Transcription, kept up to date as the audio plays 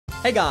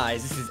Hey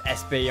guys, this is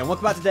SB and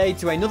welcome back today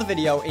to another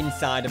video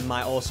inside of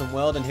my awesome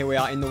world. And here we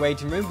are in the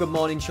waiting room. Good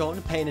morning,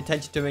 Sean. Paying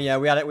attention to me. Yeah,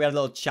 we had a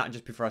little chat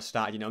just before I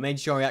started, you know, made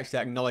sure he actually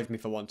acknowledged me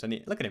for once. And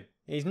look at him.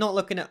 He's not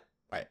looking at...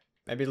 Wait,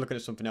 maybe he's looking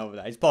at something over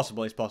there. It's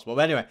possible, it's possible.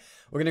 But anyway,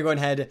 we're going to go and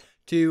head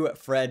to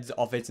Fred's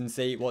office and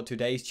see what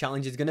today's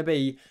challenge is going to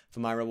be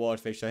for my reward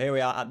fish. So here we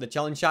are at the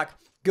challenge shack.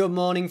 Good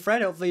morning,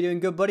 Fred. Hopefully you're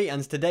doing good, buddy.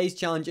 And today's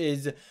challenge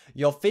is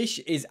your fish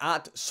is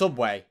at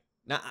Subway.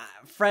 Now,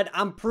 Fred,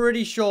 I'm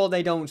pretty sure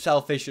they don't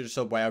sell fish at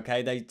Subway,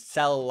 okay? They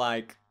sell,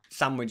 like,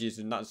 sandwiches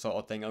and that sort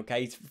of thing,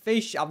 okay?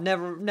 Fish, I've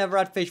never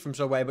had fish from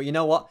Subway, but you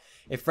know what?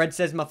 If Fred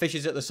says my fish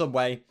is at the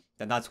Subway,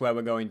 then that's where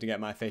we're going to get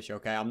my fish,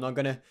 okay? I'm not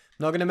gonna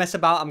mess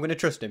about. I'm gonna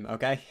trust him,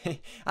 okay?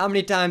 How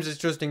many times has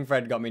trusting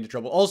Fred got me into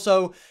trouble?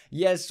 Also,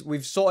 yes,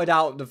 we've sorted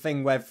out the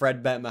thing where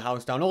Fred burnt my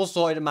house down. All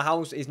sorted, and my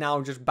house is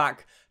now just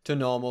back to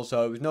normal,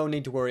 so there's no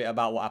need to worry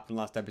about what happened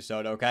last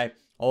episode, okay?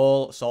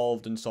 All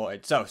solved and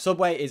sorted. So,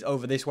 Subway is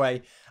over this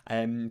way.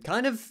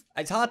 Kind of,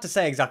 it's hard to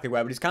say exactly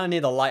where, but it's kind of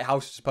near the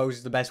lighthouse, I suppose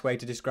is the best way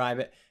to describe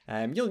it.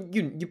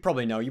 You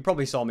probably know, you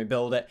probably saw me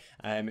build it.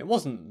 It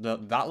wasn't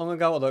that long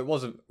ago, although it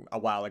was a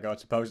while ago, I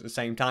suppose, at the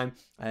same time.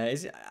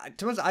 To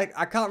be honest,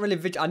 I can't really,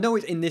 I know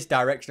it's in this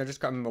direction, I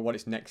just can't remember what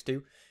it's next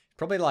to.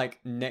 Probably like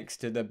next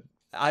to the...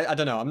 I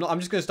don't know. I'm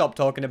just gonna stop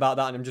talking about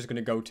that and I'm just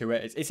gonna go to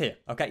it. It's here,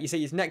 okay? You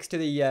see, it's next to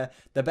the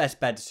best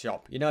bed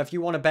shop. You know, if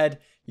you want a bed,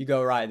 you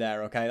go right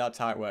there, okay? That's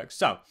how it works.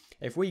 So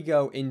if we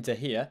go into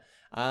here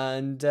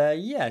and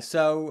yeah,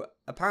 so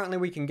apparently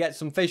we can get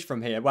some fish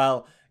from here.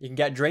 Well, you can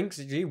get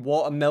drinks,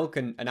 water, milk,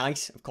 and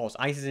ice. Of course,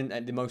 ice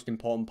isn't the most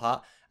important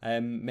part.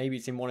 Maybe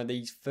it's in one of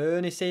these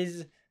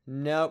furnaces.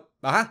 No.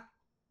 Aha!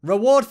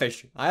 Reward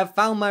fish. I have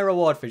found my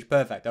reward fish.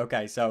 Perfect.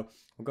 Okay, so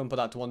we're gonna put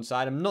that to one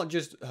side. I'm not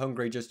just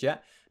hungry just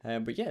yet.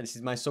 But yeah, this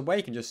is my Subway.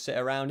 You can just sit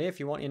around here if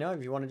you want, you know.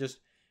 If you want to just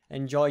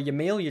enjoy your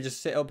meal, you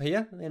just sit up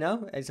here, you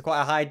know. It's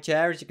quite a high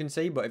chair, as you can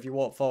see. But if you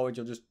walk forward,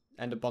 you'll just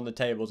end up on the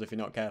tables if you're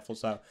not careful.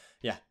 So,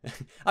 yeah.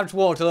 I've just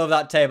walked all over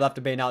that table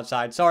after being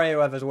outside. Sorry,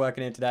 whoever's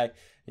working here today.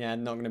 Yeah,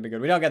 not going to be good.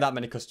 We don't get that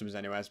many customers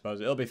anyway, I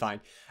suppose. It'll be fine.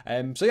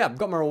 So, yeah, I've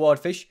got my reward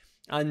fish.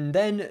 And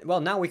then,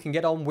 well, now we can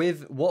get on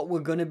with what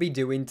we're going to be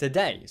doing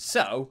today.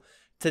 So...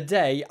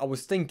 today, I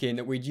was thinking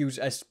that we'd use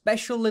a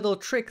special little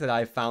trick that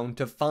I found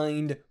to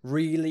find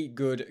really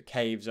good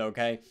caves,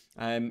 okay?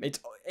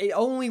 It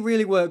only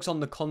really works on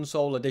the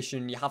console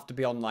edition. You have to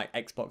be on, like,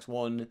 Xbox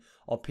One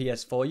or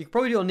PS4. You could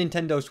probably do it on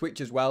Nintendo Switch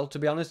as well, to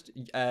be honest.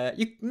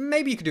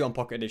 Maybe you could do it on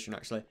Pocket Edition,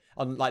 actually,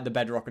 on, like, the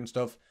Bedrock and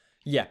stuff.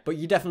 Yeah, but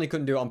you definitely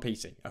couldn't do it on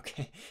PC,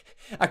 okay?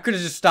 I could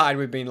have just started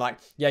with being like,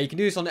 yeah, you can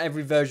do this on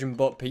every version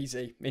but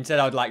PC. Instead,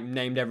 I'd, like,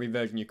 named every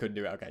version you could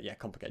do it. Okay, yeah,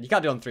 complicated. You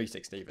can't do it on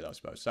 360 either, I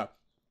suppose, so...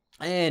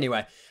 Anyway,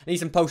 I need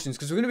some potions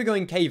because we're going to be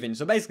going caving.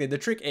 So basically, the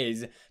trick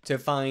is to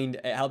find,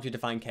 it helps you to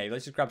find cave.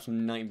 Let's just grab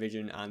some night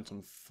vision and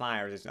some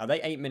fire resistance. Are they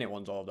 8-minute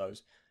ones, all of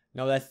those?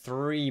 No, they're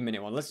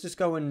 3-minute ones. Let's just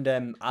go and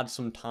add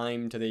some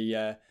time to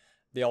the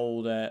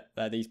old,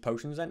 these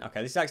potions then.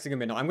 Okay, this is actually going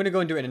to be, I'm going to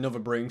go and do it in another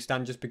brewing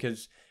stand just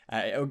because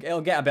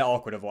it'll get a bit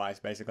awkward otherwise,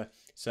 basically.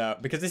 So,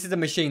 because this is a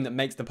machine that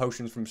makes the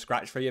potions from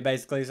scratch for you,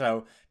 basically.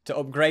 So, to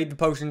upgrade the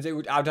potions,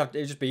 it'd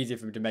just be easier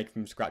for me to make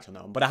from scratch on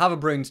that one. But I have a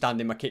brewing stand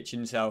in my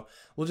kitchen, so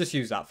we'll just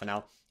use that for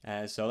now.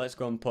 So, let's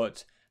go and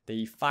put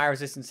the fire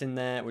resistance in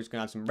there. We're just going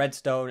to add some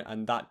redstone,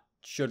 and that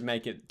should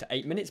make it to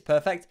 8 minutes.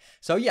 Perfect.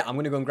 So yeah, I'm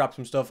going to go and grab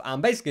some stuff.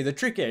 And basically the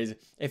trick is,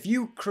 if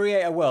you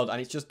create a world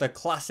and it's just a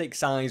classic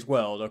size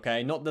world,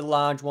 okay, not the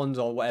large ones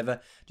or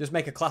whatever, just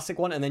make a classic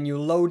one and then you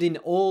load in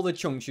all the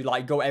chunks. You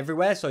like go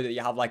everywhere so that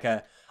you have like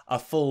a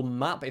full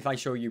map. If I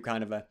show you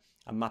kind of a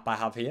map I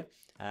have here.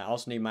 I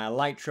also need my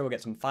elytra. We'll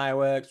get some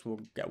fireworks.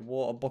 We'll get a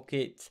water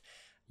bucket.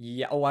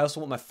 Yeah. Oh, I also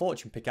want my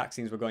fortune pickaxe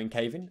since we're going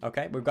caving.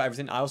 Okay, we've got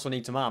everything. I also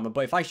need some armor.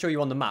 But if I show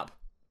you on the map,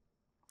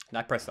 did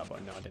I press that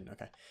button? No, I didn't.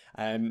 Okay.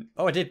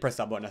 Oh, I did press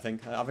that button, I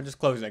think. I've just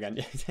closed it again.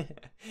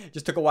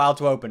 Just took a while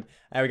to open.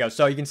 There we go.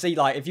 So you can see,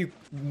 like, if you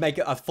make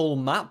it a full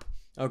map,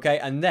 okay,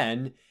 and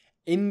then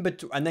in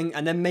between,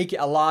 and then make it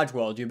a large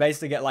world, you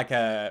basically get like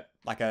a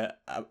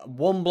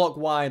 1 block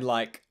wide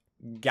like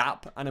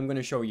gap, and I'm going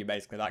to show you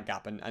basically that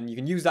gap, and you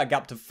can use that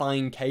gap to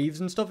find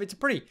caves and stuff. It's a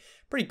pretty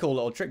cool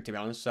little trick, to be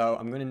honest. So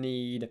I'm going to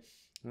need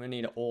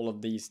all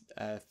of these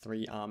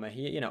 3 armor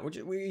here. You know,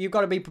 you've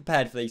got to be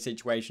prepared for these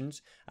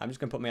situations. I'm just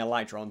going to put my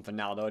elytra on for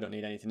now, though. I don't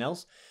need anything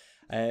else.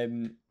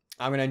 I'm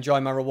going to enjoy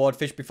my reward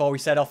fish before we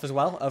set off as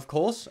well, of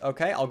course.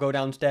 Okay, I'll go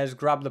downstairs,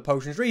 grab the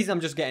potions. Reason I'm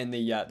just getting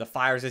the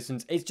fire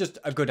resistance. It's just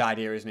a good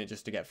idea, isn't it,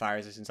 just to get fire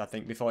resistance, I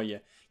think, before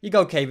you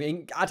go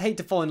caving. I'd hate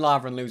to fall in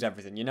lava and lose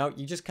everything, you know?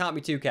 You just can't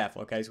be too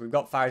careful, okay? So we've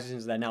got fire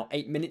resistance there now,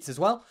 8 minutes as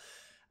well.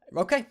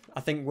 Okay,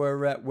 I think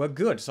we're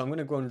good. So I'm going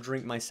to go and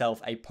drink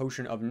myself a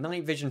potion of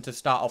night vision to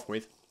start off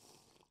with.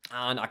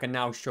 And I can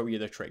now show you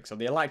the trick. So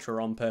the elytra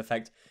are on,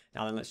 perfect.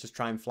 Now then, let's just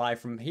try and fly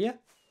from here.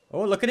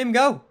 Oh, look at him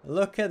go.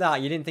 Look at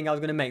that. You didn't think I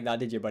was going to make that,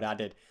 did you? But I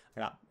did.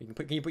 Look at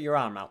that. Can you put your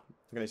arm out?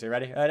 Look at this, are you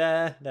ready?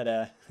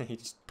 Da-da. You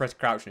just press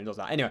crouch and it does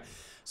that. Anyway,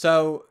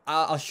 so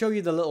I'll show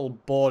you the little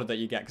border that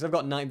you get. Because I've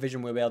got night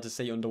vision, we'll be able to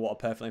see underwater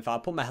perfectly. In fact, I'll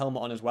put my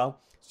helmet on as well.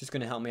 It's just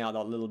going to help me out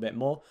a little bit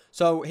more.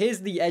 So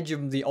here's the edge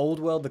of the old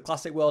world, the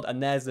classic world,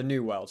 and there's the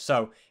new world.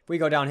 So if we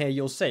go down here,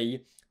 you'll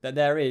see that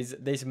there is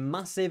this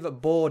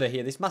massive border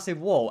here, this massive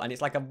wall, and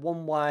it's like a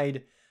one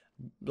wide,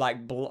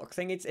 like, block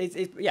thing. It's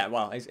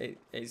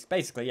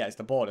basically, yeah, it's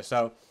the border.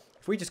 So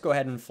if we just go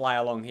ahead and fly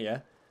along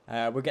here,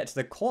 we'll get to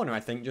the corner, I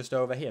think, just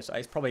over here. So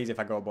it's probably easy if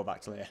I go above,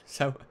 actually. Yeah.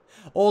 So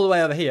all the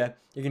way over here,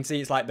 you can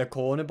see it's like the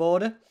corner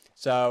border.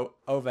 So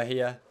over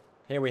here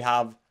we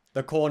have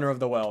the corner of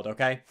the world,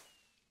 okay?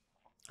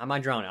 Am I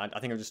drowning? I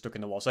think I'm just stuck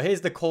in the wall. So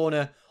here's the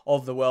corner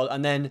of the world.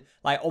 And then,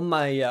 like, on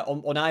my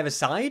on either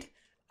side,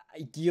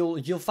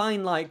 you'll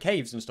find, like,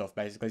 caves and stuff,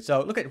 basically.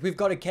 So look at, we've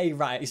got a cave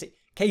right. You see,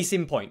 case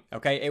in point,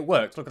 okay? It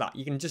works. Look at that.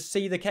 You can just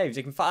see the caves.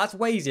 You can that's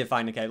way easier to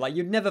find a cave. Like,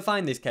 you'd never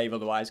find this cave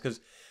otherwise, because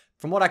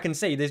from what I can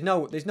see, there's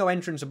no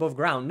entrance above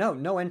ground.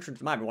 No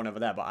entrance. Might be one over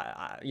there,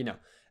 but you know,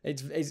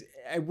 it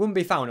wouldn't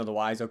be found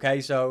otherwise. Okay,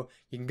 so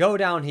you can go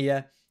down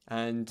here,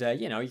 and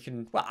you know, you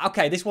can. Well,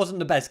 okay, this wasn't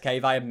the best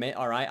cave, I admit.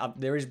 All right,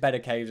 there is better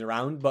caves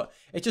around, but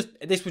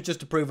this was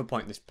just to prove a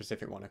point. This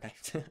specific one, okay.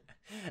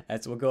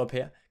 So we'll go up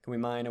here. Can we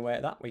mine away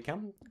at that? We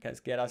can. Okay, let's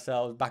get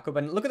ourselves back up,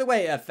 and look at the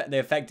way the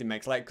effect it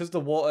makes. Like, because the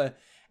water,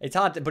 it's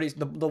hard, but it's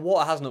the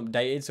water hasn't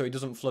updated, so it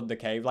doesn't flood the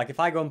cave. Like, if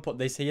I go and put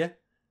this here,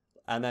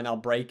 and then I'll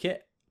break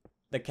it,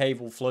 the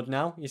cave will flood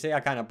now. You see, I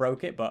kind of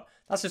broke it, but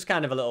that's just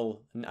kind of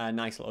a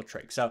nice little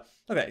trick. So,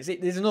 okay, see,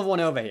 there's another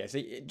one over here.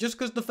 See, just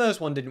because the first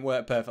one didn't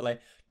work perfectly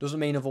doesn't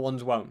mean other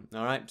ones won't.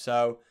 All right,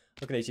 so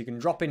look at this. You can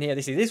drop in here.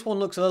 This one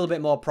looks a little bit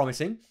more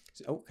promising.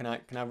 So, oh, can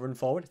I run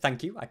forward?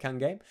 Thank you, I can,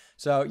 game.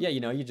 So, yeah, you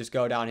know, you just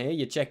go down here,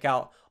 you check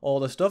out all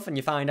the stuff, and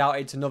you find out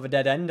it's another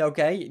dead end,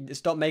 okay?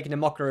 Stop making a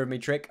mockery of me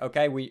trick,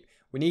 okay? We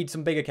need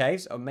some bigger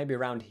caves, or maybe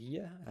around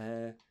here.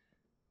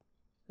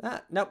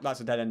 Nope,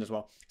 that's a dead end as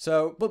well.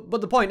 So,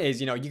 but the point is,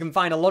 you know, you can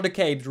find a lot of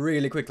caves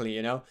really quickly,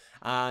 you know,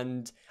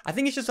 and I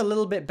think it's just a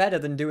little bit better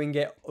than doing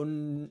it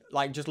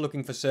like just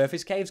looking for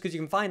surface caves, because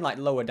you can find like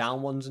lower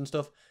down ones and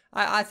stuff.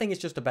 I think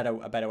it's just a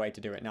better way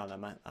to do it now.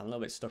 Then I'm a little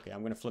bit stuck here.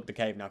 I'm going to flood the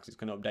cave now because it's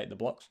going to update the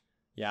blocks.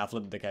 Yeah, I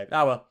flooded the cave.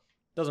 Oh well,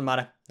 doesn't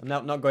matter.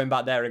 I'm not going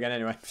back there again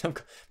anyway.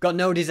 I've got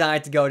no desire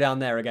to go down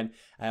there again.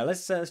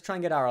 Let's try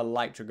and get our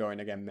elytra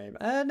going again, maybe.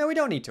 No, we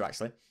don't need to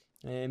actually.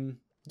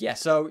 Yeah,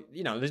 so,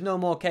 you know, there's no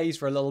more caves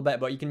for a little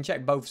bit, but you can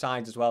check both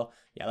sides as well.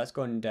 Yeah, let's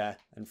go and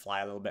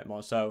fly a little bit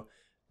more. So,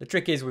 the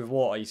trick is with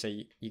water, you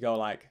see, you go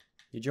like,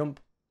 you jump,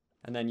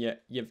 and then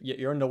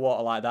you're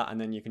underwater like that, and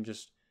then you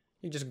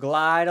just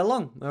glide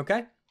along,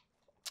 okay?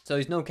 So,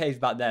 there's no caves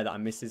back there that I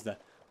missed, is there?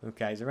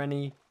 Okay, is there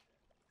any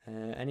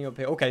up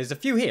here? Okay, there's a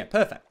few here,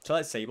 perfect. So,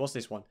 let's see, what's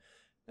this one?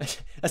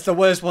 That's the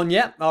worst one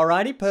yet.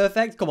 Alrighty,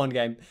 perfect. Come on,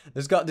 game.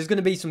 There's going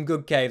to be some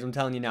good caves, I'm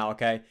telling you now,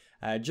 okay?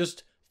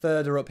 Just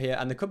further up here,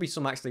 and there could be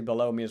some actually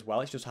below me as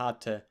well. It's just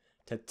hard to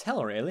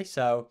tell, really.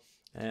 So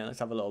let's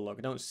have a little look.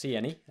 I don't see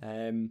any.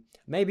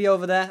 Maybe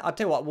over there. I'll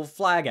tell you what, we'll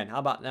fly again. How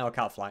about now? I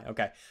can't fly.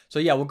 Okay. So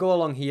yeah, we'll go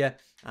along here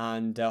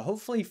and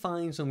hopefully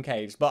find some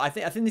caves. But I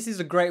think this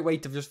is a great way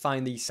to just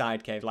find these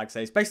side caves, like I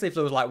say, especially if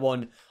there was like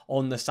one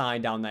on the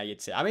side down there,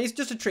 you'd see. I mean, it's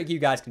just a trick you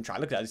guys can try.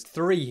 Look at that. There's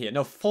 3 here.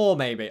 No, 4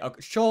 maybe.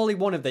 Okay, surely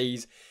one of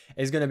these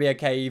is going to be a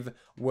cave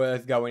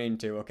worth going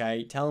into,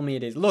 okay? Tell me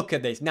it is. Look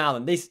at this. Now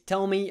then,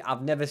 tell me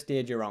I've never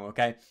steered you wrong,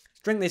 okay?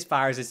 Drink this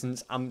fire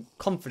resistance. I'm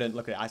confident.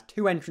 Look at it. It has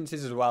 2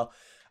 entrances as well.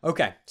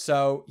 Okay,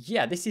 so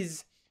yeah, this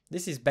is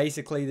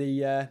basically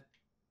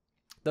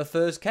the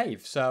first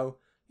cave. So,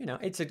 you know,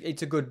 it's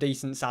a good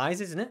decent size,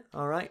 isn't it?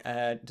 All right.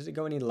 Does it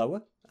go any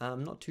lower?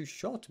 I'm not too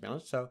sure, to be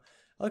honest. So,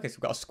 okay, so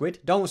we've got a squid.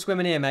 Don't swim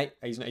in here, mate.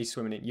 He's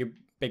swimming in. You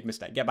big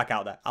mistake. Get back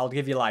out there. I'll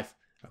give you life.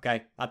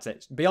 Okay, that's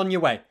it. Be on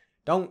your way.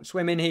 Don't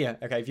swim in here.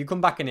 Okay, if you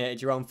come back in here,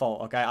 it's your own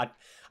fault. Okay,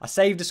 I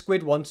saved a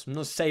squid once. I'm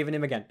not saving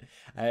him again.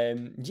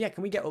 Yeah,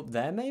 can we get up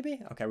there maybe?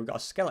 Okay, we've got a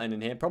skeleton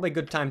in here. Probably a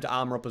good time to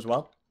armor up as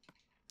well.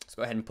 Let's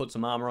go ahead and put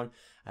some armor on.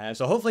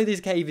 So hopefully this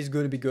cave is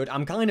going to be good.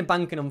 I'm kind of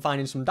banking on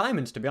finding some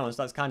diamonds, to be honest.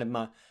 That's kind of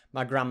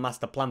my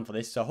grandmaster plan for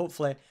this. So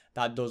hopefully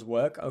that does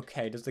work.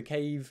 Okay, does the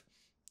cave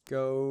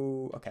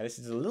go... Okay, this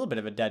is a little bit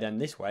of a dead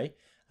end this way.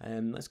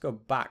 Let's go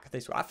back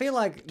this way. I feel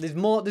like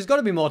there's got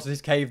to be more to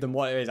this cave than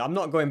what it is. I'm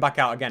not going back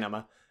out again, am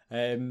I?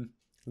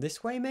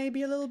 This way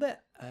maybe a little bit.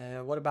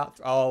 What about...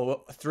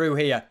 Oh, through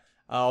here.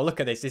 Oh, look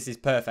at this. This is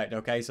perfect.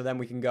 Okay, so then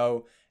we can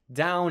go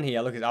down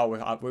here. Look at...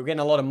 Oh, we're getting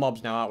a lot of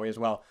mobs now, aren't we, as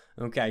well?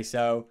 Okay,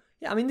 so...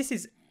 Yeah, I mean, this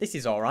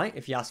is all right,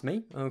 if you ask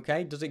me.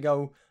 Okay, does it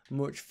go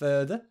much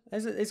further?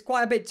 It's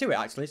quite a bit to it,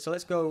 actually. So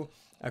let's go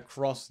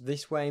across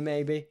this way,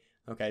 maybe.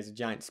 Okay, there's a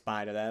giant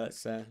spider there.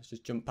 Let's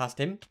just jump past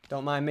him.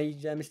 Don't mind me,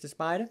 Mr.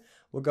 Spider.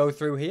 We'll go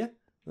through here.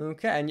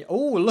 Okay, and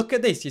oh, look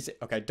at this. You see,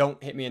 okay,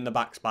 don't hit me in the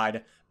back,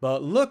 spider.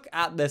 But look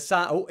at the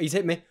side. Oh, he's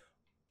hit me.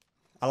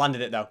 I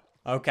landed it, though.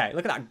 Okay,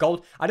 look at that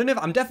gold. I don't know if...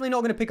 I'm definitely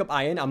not going to pick up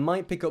iron. I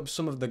might pick up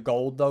some of the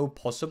gold, though,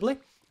 possibly.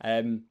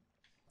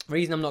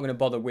 Reason I'm not going to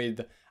bother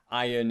with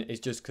iron is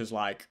just because,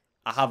 like,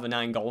 I have an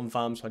iron golem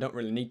farm, so I don't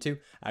really need to.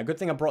 Good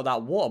thing I brought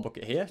that water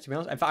bucket here, to be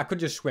honest. In fact, I could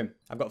just swim.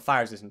 I've got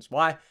fire resistance.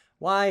 Why?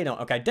 Why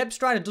not? Okay, Depth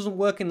Strider doesn't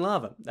work in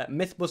lava. That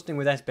myth busting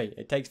with SP.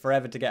 It takes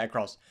forever to get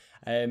across.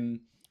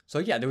 So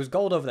yeah, there was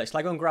gold over there. Shall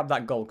I go and grab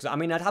that gold? Because I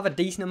mean, I'd have a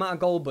decent amount of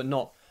gold, but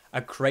not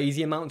a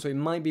crazy amount. So it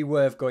might be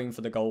worth going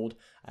for the gold.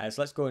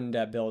 So let's go and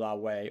build our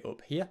way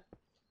up here.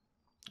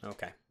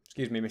 Okay.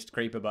 Excuse me, Mr.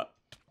 Creeper, but...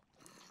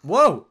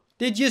 Whoa!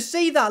 Did you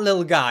see that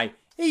little guy?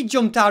 He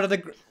jumped out of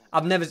the...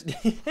 I've never...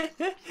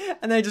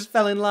 and they just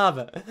fell in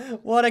lava.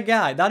 What a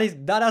guy. That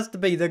has to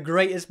be the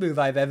greatest move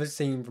I've ever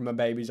seen from a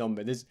baby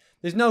zombie.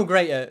 There's no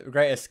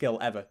greater skill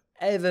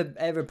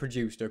ever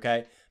produced,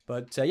 okay?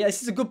 But yeah,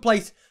 this is a good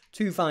place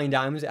to find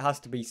diamonds, it has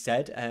to be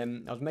said.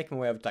 I was making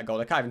my way over to that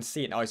gold. I can't even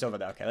see it. Oh, it's over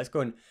there. Okay, let's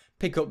go and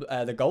pick up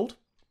the gold.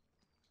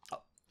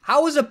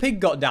 How has a pig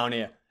got down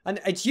here? And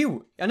it's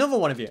you, another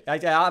one of you.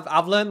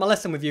 I've learned my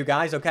lesson with you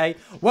guys, okay?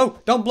 Whoa,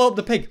 don't blow up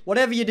the pig.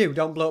 Whatever you do,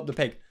 don't blow up the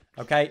pig.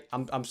 Okay,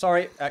 I'm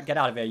sorry. Get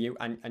out of here, you,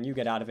 and you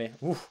get out of here.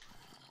 Oof.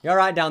 You're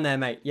right down there,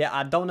 mate. Yeah,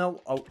 I don't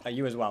know. Oh,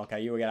 you as well.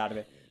 Okay, you will get out of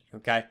here.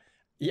 Okay.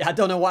 Yeah, I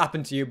don't know what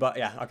happened to you, but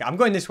yeah. Okay, I'm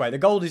going this way. The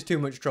gold is too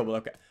much trouble.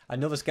 Okay,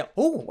 another scale.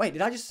 Oh, wait,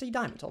 did I just see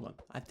diamonds? Hold on.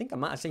 I think I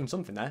might have seen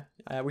something there.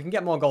 We can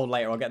get more gold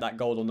later. I'll get that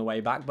gold on the way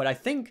back. But I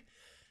think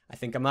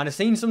I might have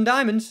seen some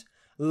diamonds.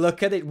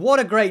 Look at it. What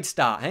a great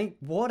start, hey?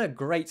 What a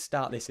great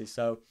start this is.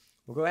 So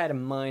we'll go ahead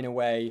and mine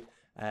away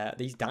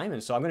these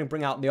diamonds. So I'm going to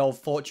bring out the old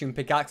fortune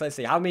pickaxe. Let's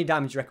see. How many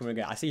diamonds do you reckon we're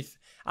going to get? I see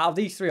out of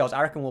these 3 odds,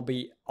 I reckon we'll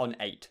be on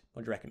 8.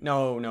 What do you reckon?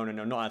 No.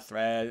 Not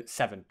at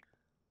 7.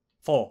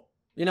 4.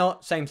 You know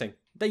what? Same thing.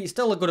 It's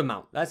still a good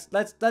amount. Let's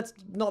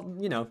not,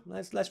 you know,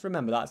 let's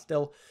remember that's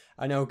still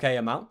an okay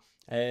amount.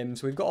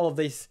 So we've got all of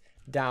this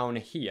down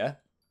here.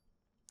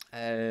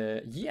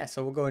 Yeah,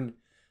 so we'll go and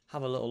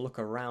have a little look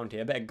around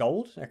here. A bit of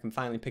gold. I can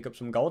finally pick up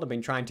some gold. I've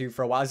been trying to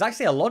for a while. There's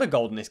actually a lot of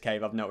gold in this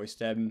cave, I've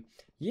noticed.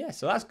 Yeah,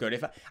 so that's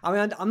good. I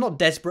mean, I'm not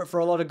desperate for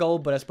a lot of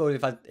gold, but I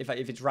suppose if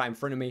it's right in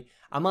front of me,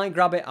 I might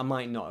grab it. I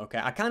might not. Okay,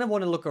 I kind of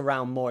want to look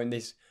around more in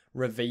this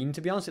ravine.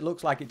 To be honest, it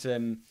looks like it's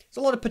a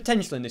lot of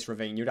potential in this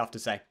ravine. You'd have to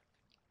say.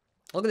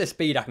 Look at the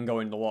speed I can go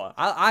in the water.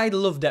 I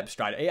love Depth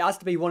Strider. It has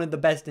to be one of the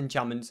best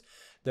enchantments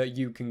that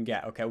you can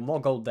get. Okay, well,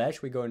 more gold there.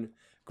 Should we go and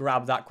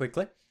grab that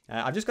quickly?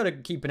 I've just got to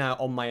keep an eye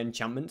on my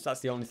enchantments. That's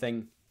the only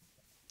thing.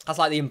 That's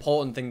like the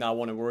important thing that I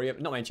want to worry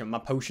about. Not my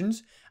enchantment, my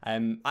potions. I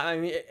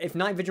mean, if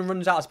night vision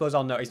runs out, I suppose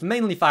I'll know. It's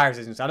mainly fire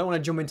resistance. I don't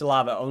want to jump into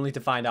lava only to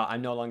find out I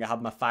no longer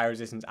have my fire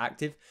resistance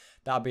active.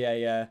 That'd be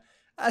a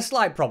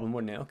slight problem,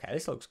 wouldn't it? Okay,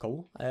 this looks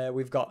cool.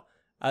 We've got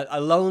a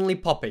lonely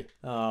poppy.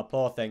 Oh,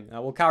 poor thing.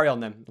 We'll carry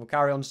on then. We'll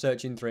carry on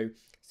searching through.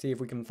 See if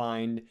we can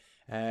find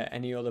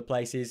any other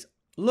places.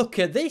 Look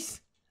at this.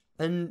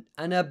 An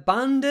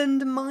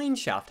abandoned mine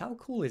shaft. How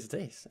cool is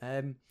this?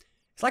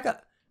 It's like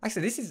a...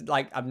 Actually, this is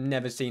like... I've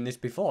never seen this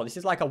before. This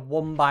is like a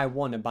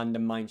 1x1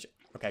 abandoned mine shaft.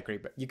 Okay,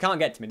 Creeper. You can't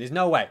get to me. There's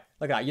no way.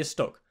 Look at that. You're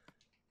stuck.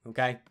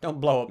 Okay? Don't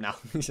blow up now.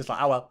 He's just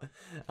like, oh, well.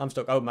 I'm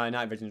stuck. Oh, my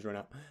night vision's run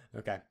out.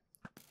 Okay.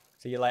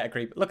 See you later,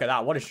 Creeper. Look at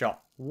that. What a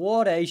shot.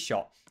 What a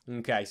shot.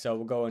 Okay, so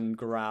we'll go and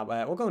grab...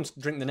 we'll go and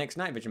drink the next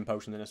night vision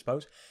potion then, I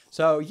suppose.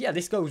 So, yeah,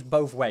 this goes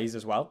both ways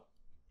as well.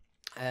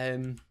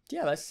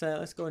 Yeah,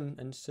 let's go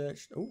and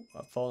search. Oh,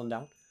 I've fallen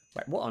down.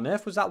 Wait, what on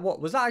earth was that?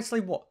 What was that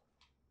actually? What?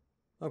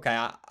 Okay,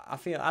 I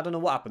feel I don't know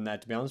what happened there,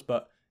 to be honest,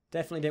 but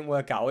definitely didn't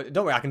work out.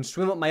 Don't worry, I can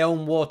swim up my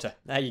own water.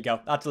 There you go.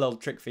 That's a little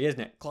trick for you, isn't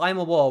it? Climb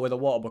a wall with a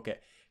water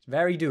bucket. It's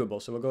very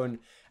doable. So we'll go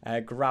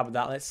and grab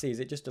that. Let's see. Is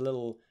it just a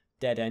little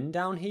dead end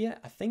down here?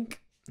 I think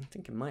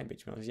it might be,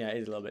 to be honest. Yeah, it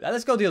is a little bit.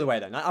 Let's go the other way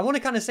then. I want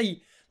to kind of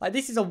see, like,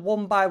 this is a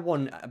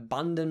 1x1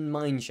 abandoned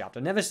mine shaft.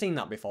 I've never seen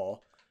that before.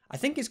 I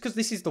think it's because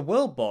this is the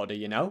world border,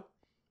 you know.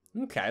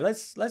 Okay,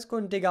 let's go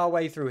and dig our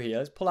way through here.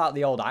 Let's pull out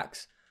the old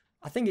axe.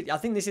 I think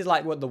this is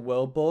like what the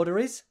world border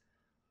is.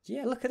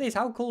 Yeah, look at this.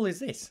 How cool is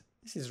this?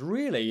 This is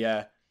really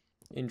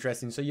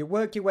interesting. So you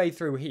work your way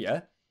through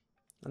here,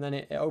 and then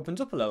it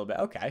opens up a little bit.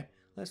 Okay,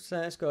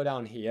 let's go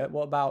down here.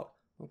 What about?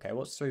 Okay,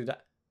 what's through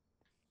that?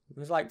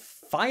 There's like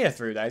fire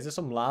through there. Is there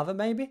some lava?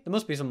 Maybe there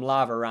must be some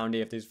lava around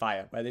here if there's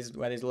fire. Where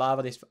there's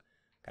lava, this.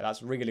 Okay,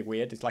 that's really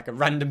weird. It's like a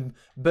random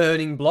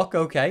burning block.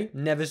 Okay,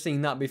 never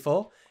seen that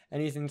before.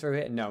 Anything through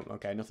here? No.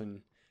 Okay,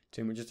 nothing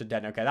too much. Just a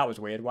dead. Okay, that was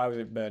weird. Why was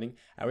it burning?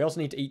 We also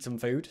need to eat some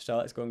food, so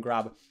let's go and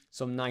grab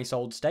some nice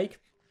old steak.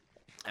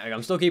 There we go.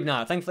 I'm still keeping an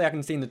eye. Thankfully, I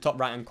can see in the top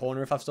right-hand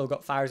corner if I've still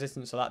got fire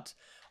resistance, so that's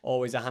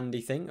always a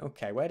handy thing.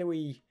 Okay, where do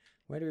we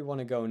want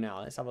to go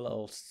now? Let's have a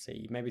little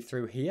see. Maybe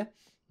through here.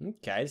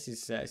 Okay, this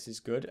is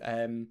good.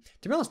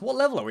 To be honest, what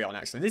level are we on,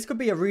 actually? This could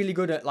be a really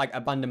good, like,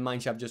 abandoned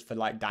mineshaft just for,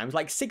 like, diamonds.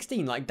 Like,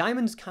 16. Like,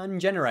 diamonds can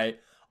generate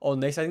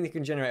on this. I think they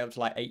can generate up to,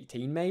 like,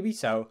 18, maybe.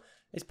 So,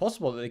 it's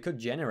possible that they could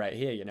generate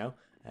here, you know.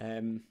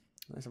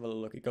 Let's have a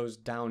little look. It goes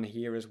down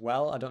here as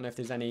well. I don't know if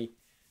there's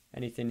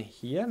anything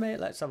here,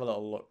 mate. Let's have a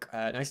little look.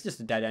 No, it's just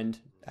a dead end.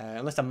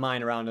 Unless I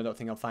mine around, I don't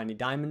think I'll find any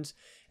diamonds.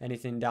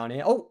 Anything down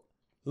here? Oh,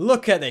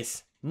 look at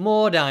this.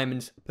 More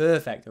diamonds.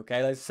 Perfect.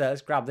 Okay,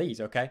 let's grab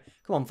these, okay?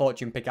 Come on,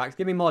 fortune pickaxe.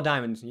 Give me more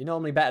diamonds. You're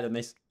normally better than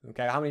this.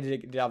 Okay, how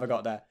many have I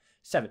got there?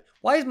 7.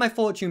 Why is my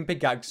fortune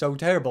pickaxe so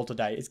terrible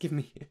today? It's giving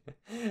me...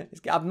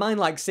 I've mined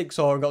like 6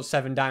 ore and got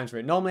 7 diamonds for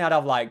it. Normally I'd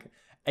have like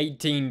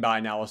 18 by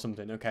now or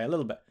something. Okay, a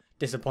little bit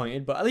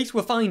disappointed, but at least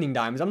we're finding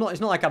diamonds.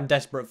 It's not like I'm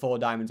desperate for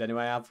diamonds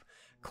anyway. I have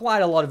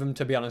quite a lot of them,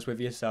 to be honest with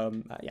you. So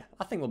yeah,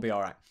 I think we'll be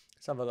all right.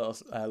 Let's have a little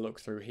look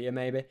through here,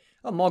 maybe.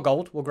 Oh, more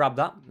gold. We'll grab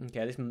that.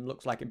 Okay, this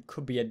looks like it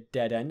could be a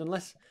dead end,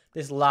 unless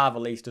this lava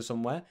leads to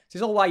somewhere. This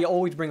is all why you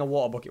always bring a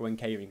water bucket when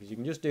caving, because you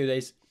can just do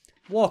this,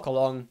 walk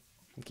along,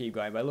 and keep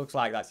going. But it looks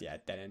like that's, yeah,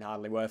 dead end.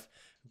 Hardly worth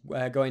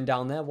going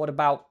down there. What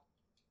about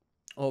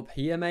up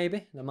here,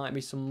 maybe? There might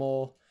be some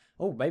more.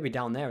 Oh, maybe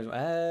down there as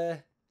well.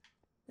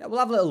 Yeah, we'll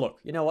have a little look.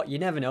 You know what? You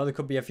never know. There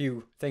could be a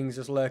few things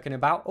just lurking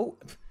about. Oh,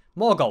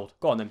 more gold.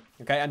 Go on then.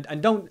 Okay,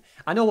 and don't...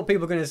 I know what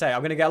people are going to say.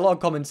 I'm going to get a lot of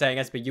comments saying,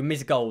 SB, you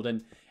missed gold,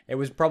 and it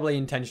was probably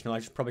intentional. I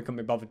just probably couldn't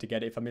be bothered to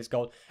get it if I missed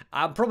gold.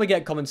 I'll probably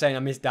get comments saying I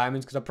missed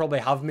diamonds, because I probably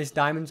have missed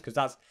diamonds, because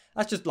that's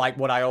just like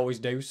what I always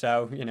do,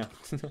 so, you know.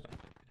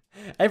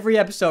 Every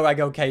episode I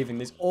go caving,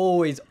 there's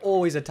always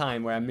a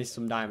time where I miss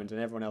some diamonds,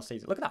 and everyone else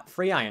sees it. Look at that,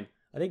 free iron.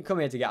 I didn't come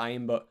here to get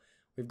iron, but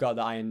we've got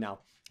the iron now.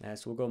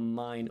 So we'll go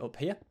mine up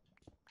here.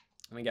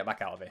 Let me get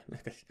back out of here.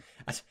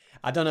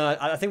 I don't know.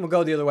 I think we'll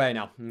go the other way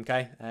now.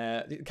 Okay.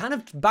 Kind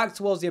of back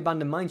towards the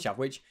abandoned mine shaft,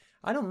 which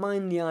I don't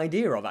mind the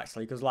idea of,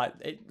 actually, because like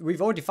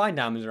we've already found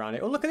diamonds around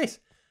it. Oh, look at this.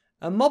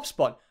 A mob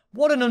spawn.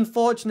 What an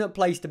unfortunate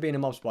place to be in a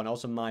mob spawn.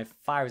 Also, my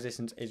fire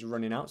resistance is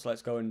running out, so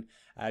let's go and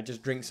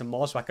just drink some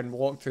more so I can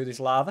walk through this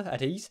lava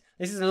at ease.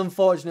 This is an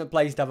unfortunate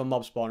place to have a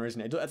mob spawner,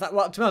 isn't it?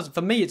 Well, to be honest,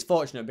 for me, it's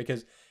fortunate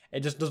because it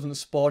just doesn't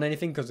spawn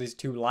anything because it's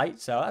too light,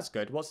 so that's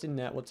good. What's in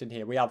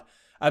here? We have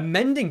a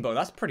mending book.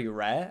 That's pretty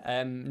rare.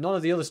 None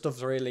of the other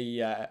stuff's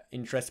really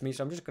interests me,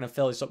 so I'm just going to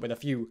fill this up with a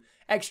few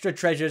extra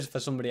treasures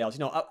for somebody else.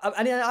 You know,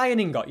 an iron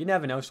ingot. You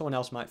never know. Someone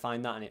else might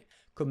find that and it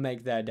could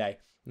make their day.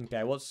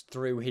 Okay, what's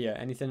through here?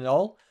 Anything at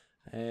all?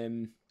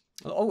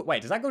 Oh,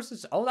 wait, does that go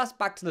to... Oh, that's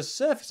back to the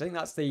surface. I think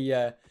that's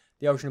the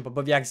ocean up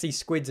above. Yeah, I can see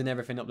squids and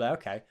everything up there.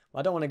 Okay, well,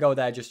 I don't want to go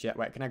there just yet.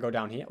 Wait, can I go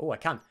down here? Oh, I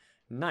can.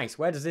 Nice.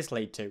 Where does this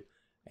lead to?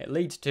 It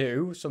leads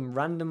to some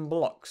random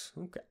blocks.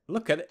 Okay,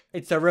 look at it.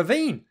 It's a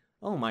ravine.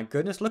 Oh my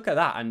goodness, look at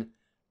that. And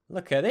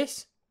look at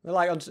this.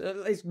 Like,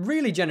 it's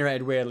really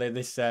generated weirdly,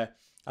 this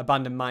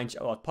abandoned mine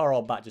shaft. Oh, poor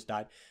old bat just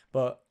died.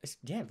 But it's,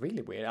 yeah,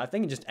 really weird. I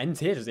think it just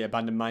ends here as the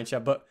abandoned mine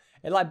shaft, but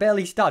it like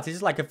barely starts. It's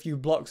just like a few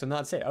blocks and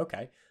that's it.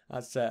 Okay,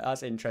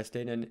 that's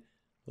interesting. And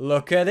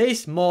look at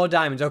this, more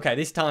diamonds. Okay,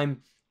 this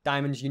time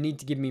diamonds, you need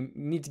to give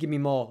me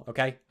more.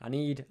 Okay, I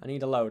need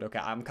a load. Okay,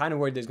 I'm kind of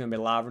worried there's going to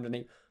be lava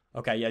underneath.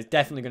 Okay, yeah, it's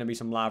definitely going to be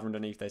some lava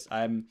underneath this.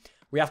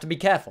 We have to be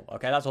careful.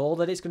 Okay, that's all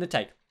that it's going to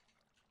take.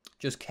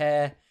 Just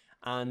care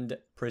and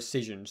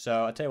precision.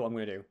 So I'll tell you what I'm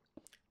going to do.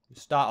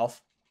 Start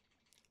off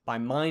by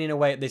mining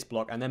away at this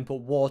block and then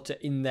put water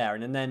in there.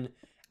 And then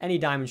any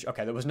diamonds...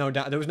 Okay, there was no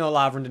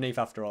lava underneath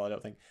after all, I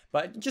don't think.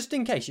 But just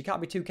in case, you can't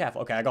be too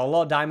careful. Okay, I got a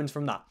lot of diamonds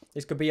from that.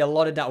 This could be a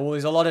lot of... Oh,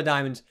 there's a lot of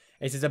diamonds.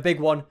 This is a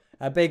big one.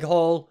 A big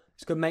hole.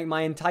 This could make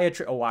my entire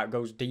trip... Oh, wow, it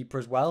goes deeper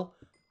as well.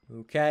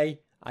 Okay,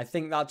 I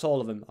think that's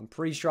all of them. I'm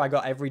pretty sure I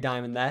got every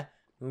diamond there.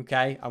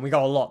 Okay, and we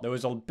got a lot. There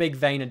was a big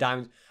vein of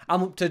diamonds.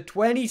 I'm up to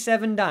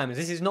 27 diamonds.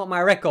 This is not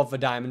my record for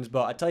diamonds,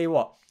 but I tell you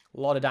what,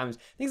 a lot of diamonds.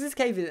 I think this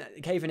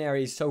caving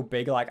area is so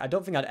big, like, I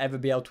don't think I'd ever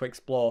be able to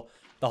explore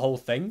the whole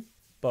thing.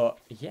 But,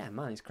 yeah,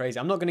 man, it's crazy.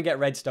 I'm not going to get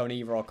redstone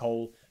either or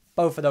coal.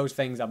 Both of those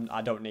things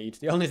I don't need.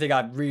 The only thing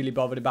I'm really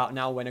bothered about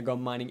now when I go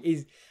mining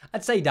is,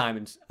 I'd say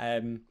diamonds.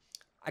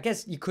 I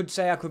guess you could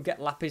say I could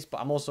get lapis, but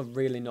I'm also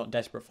really not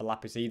desperate for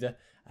lapis either.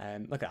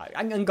 Look at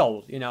that. And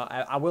gold, you know,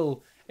 I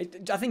will...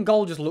 I think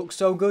gold just looks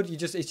so good.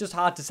 It's just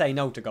hard to say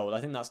no to gold.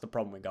 I think that's the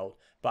problem with gold.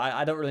 But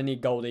I don't really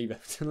need gold either,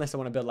 unless I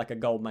want to build like a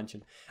gold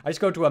mansion. I just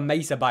go to a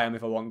mesa biome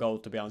if I want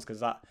gold, to be honest, because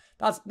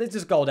there's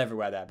just gold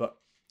everywhere there. But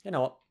you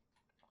know what?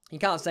 You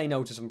can't say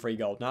no to some free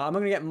gold. Now I'm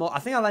going to get more. I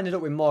think I've ended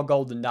up with more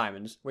gold than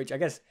diamonds, which I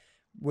guess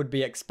would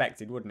be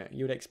expected, wouldn't it?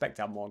 You would expect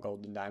to have more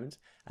gold than diamonds.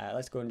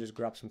 Let's go and just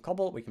grab some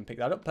cobble. We can pick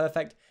that up.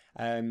 Perfect.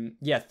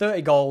 Yeah,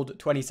 30 gold,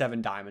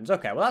 27 diamonds.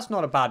 Okay, well that's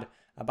not a bad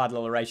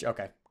little ratio.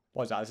 Okay.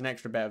 What was that? There's an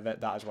extra bit of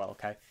that as well,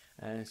 okay.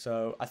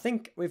 So I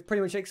think we've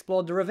pretty much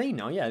explored the ravine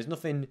now. Yeah, there's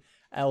nothing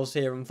else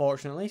here,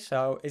 unfortunately.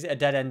 So is it a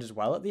dead end as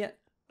well at the end?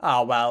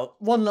 Oh, well,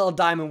 one little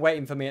diamond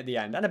waiting for me at the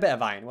end. And a bit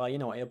of iron. Well, you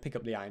know what? He'll pick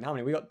up the iron. How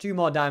many? We got 2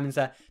 more diamonds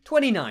there.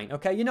 29.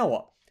 Okay, you know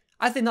what?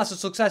 I think that's a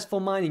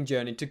successful mining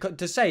journey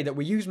to say that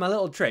we used my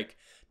little trick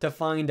to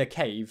find a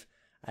cave.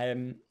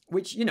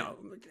 Which, you know,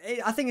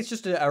 I think it's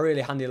just a really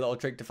handy little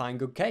trick to find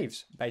good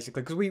caves,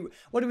 basically. Because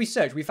what did we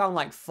search? We found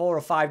like 4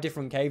 or 5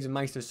 different caves and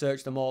managed to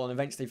search them all and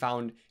eventually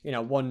found, you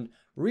know, one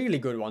really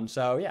good one.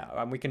 So, yeah,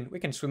 and we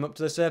can swim up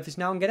to the surface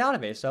now and get out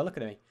of here. So, look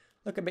at me.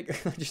 Look at me.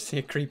 I just see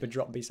a creeper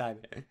drop beside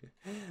me.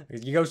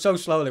 You go so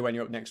slowly when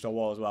you're up next to a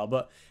wall as well.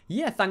 But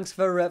yeah, thanks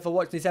for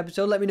watching this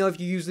episode. Let me know if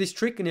you use this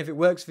trick and if it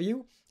works for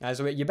you.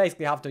 So you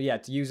basically have to,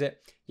 to use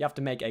it, you have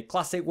to make a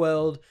classic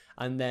world.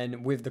 And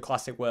then with the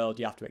classic world,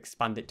 you have to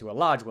expand it to a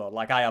large world,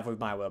 like I have with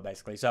my world,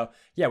 basically. So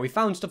yeah, we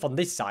found stuff on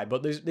this side,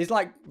 but there's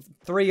like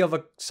 3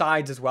 other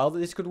sides as well that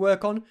this could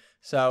work on.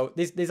 So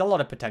there's a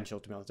lot of potential,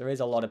 to be honest. There is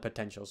a lot of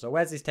potential. So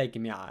where's this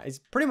taking me at? It's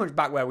pretty much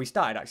back where we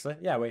started, actually.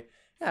 Yeah,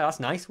 that's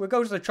nice. We'll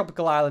go to the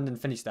tropical island and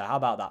finish there. How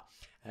about that?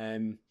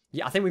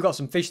 Yeah, I think we've got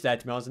some fish there,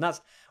 to be honest. And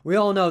we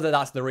all know that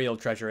that's the real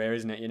treasure here,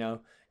 isn't it? You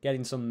know,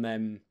 getting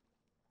some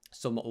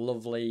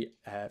lovely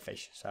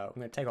fish. So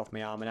I'm going to take off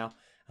my armor now.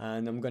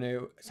 And I'm going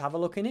to have a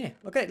look in here.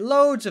 Look at it,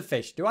 loads of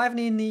fish. Do I have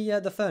any in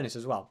the furnace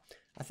as well?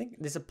 I think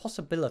there's a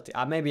possibility.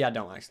 Maybe I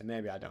don't, actually.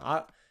 Maybe I don't.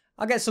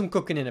 I'll get some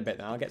cooking in a bit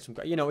then. I'll get some,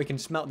 you know, we can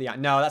smelt the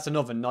iron. No, that's an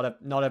oven, not a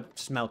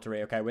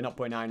smeltery, okay? We're not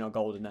putting iron or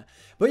gold in there.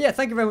 But yeah,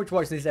 thank you very much for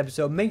watching this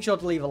episode. Make sure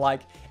to leave a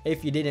like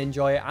if you did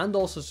enjoy it, and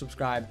also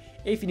subscribe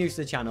if you're new to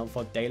the channel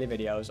for daily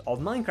videos of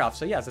Minecraft.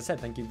 So yeah, as I said,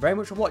 thank you very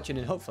much for watching,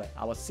 and hopefully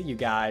I will see you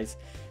guys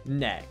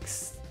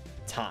next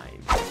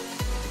time.